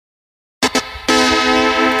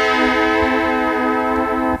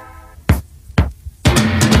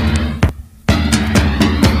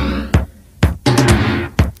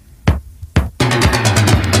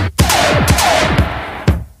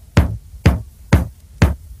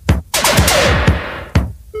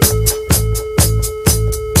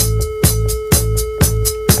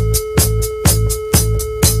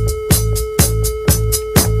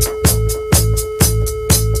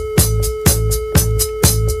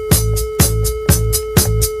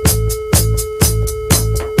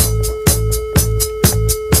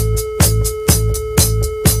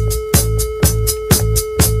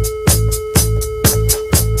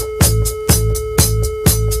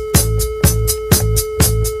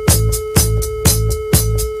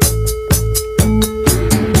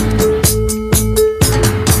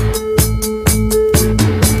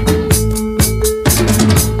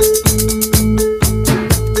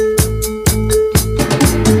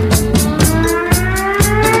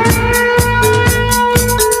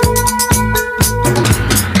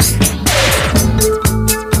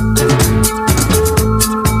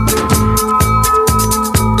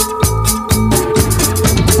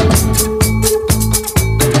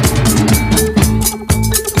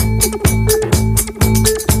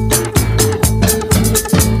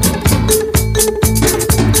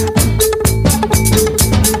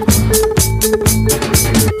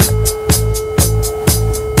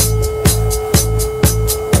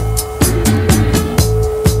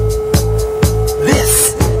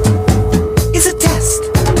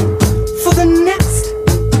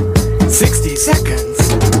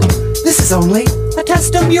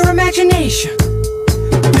radiation.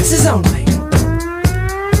 This is only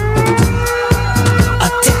a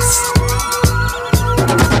test.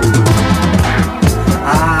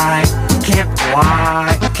 I can't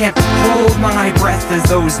lie, can't hold my breath as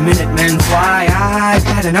those Minutemen fly. I've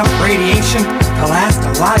had enough radiation to last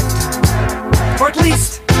a lifetime, or at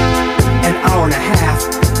least an hour and a half.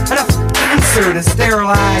 Enough cancer to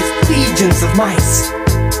sterilize legions of mice,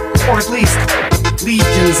 or at least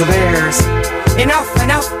legions of heirs. Enough,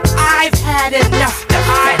 enough, I've had enough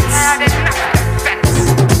defense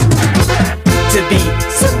to be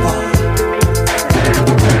simple.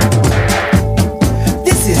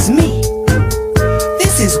 This is me.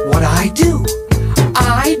 This is what I do.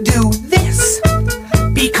 I do this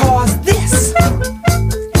because this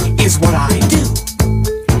is what I do.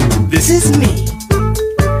 This is me.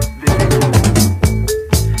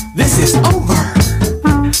 This is over.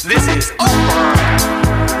 This is over.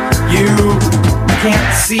 You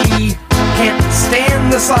can't see, can't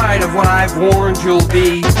stand the sight of what I've warned you'll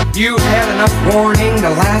be. You've had enough warning to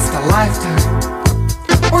last a lifetime,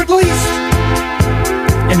 or at least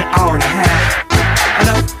an hour and a half.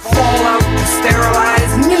 Enough fallout to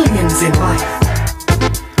sterilize millions in life,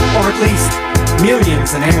 or at least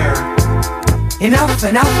millions in air. Enough,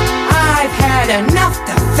 enough, I've had enough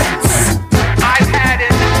defense. I've had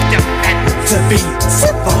enough defense to be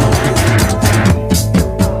simple.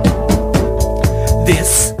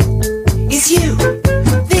 This is you.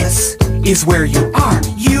 This is where you are.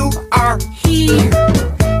 You are here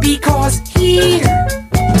because here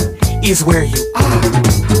is where you are.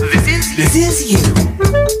 This is you.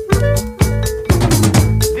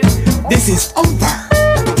 This is over.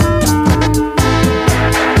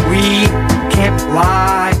 We can't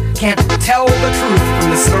lie, can't tell the truth from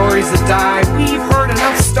the stories that die. We've heard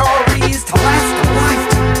enough stories to last a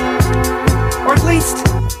lifetime, or at least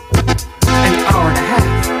an hour and a half.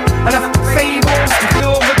 Enough fables to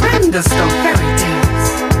fill the grandest of fairy tales,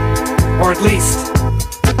 or at least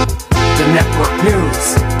the network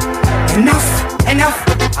news. Enough, enough,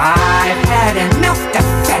 I've had enough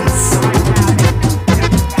defense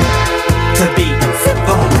to be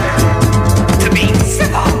civil. To be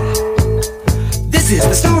civil. This is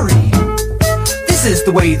the story. This is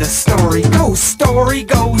the way the story goes. Story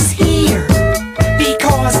goes here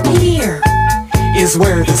because here is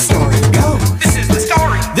where the story goes. This is the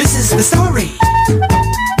story. This is the story.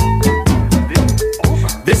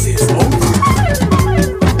 This is over.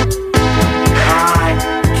 I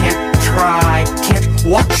can't try, can't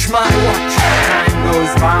watch my watch. Time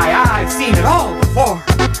goes by. I've seen it all before.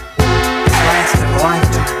 It's lasted a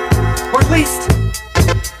lifetime, or at least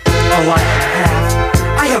a life and a half.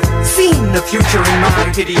 I have seen the future in my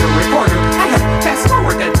video recorder. I have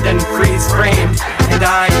fast-forwarded and freeze-framed, and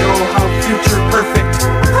I know how future perfect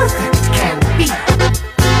can be.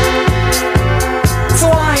 So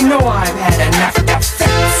I know I've had enough defense.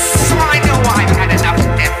 So I know I've had enough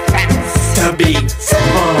defense to be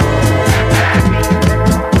simple.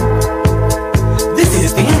 This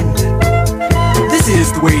is the end. This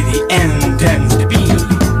is the way the end tends to be.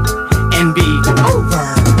 And be over.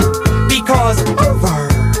 Because over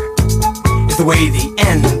is the way the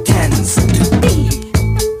end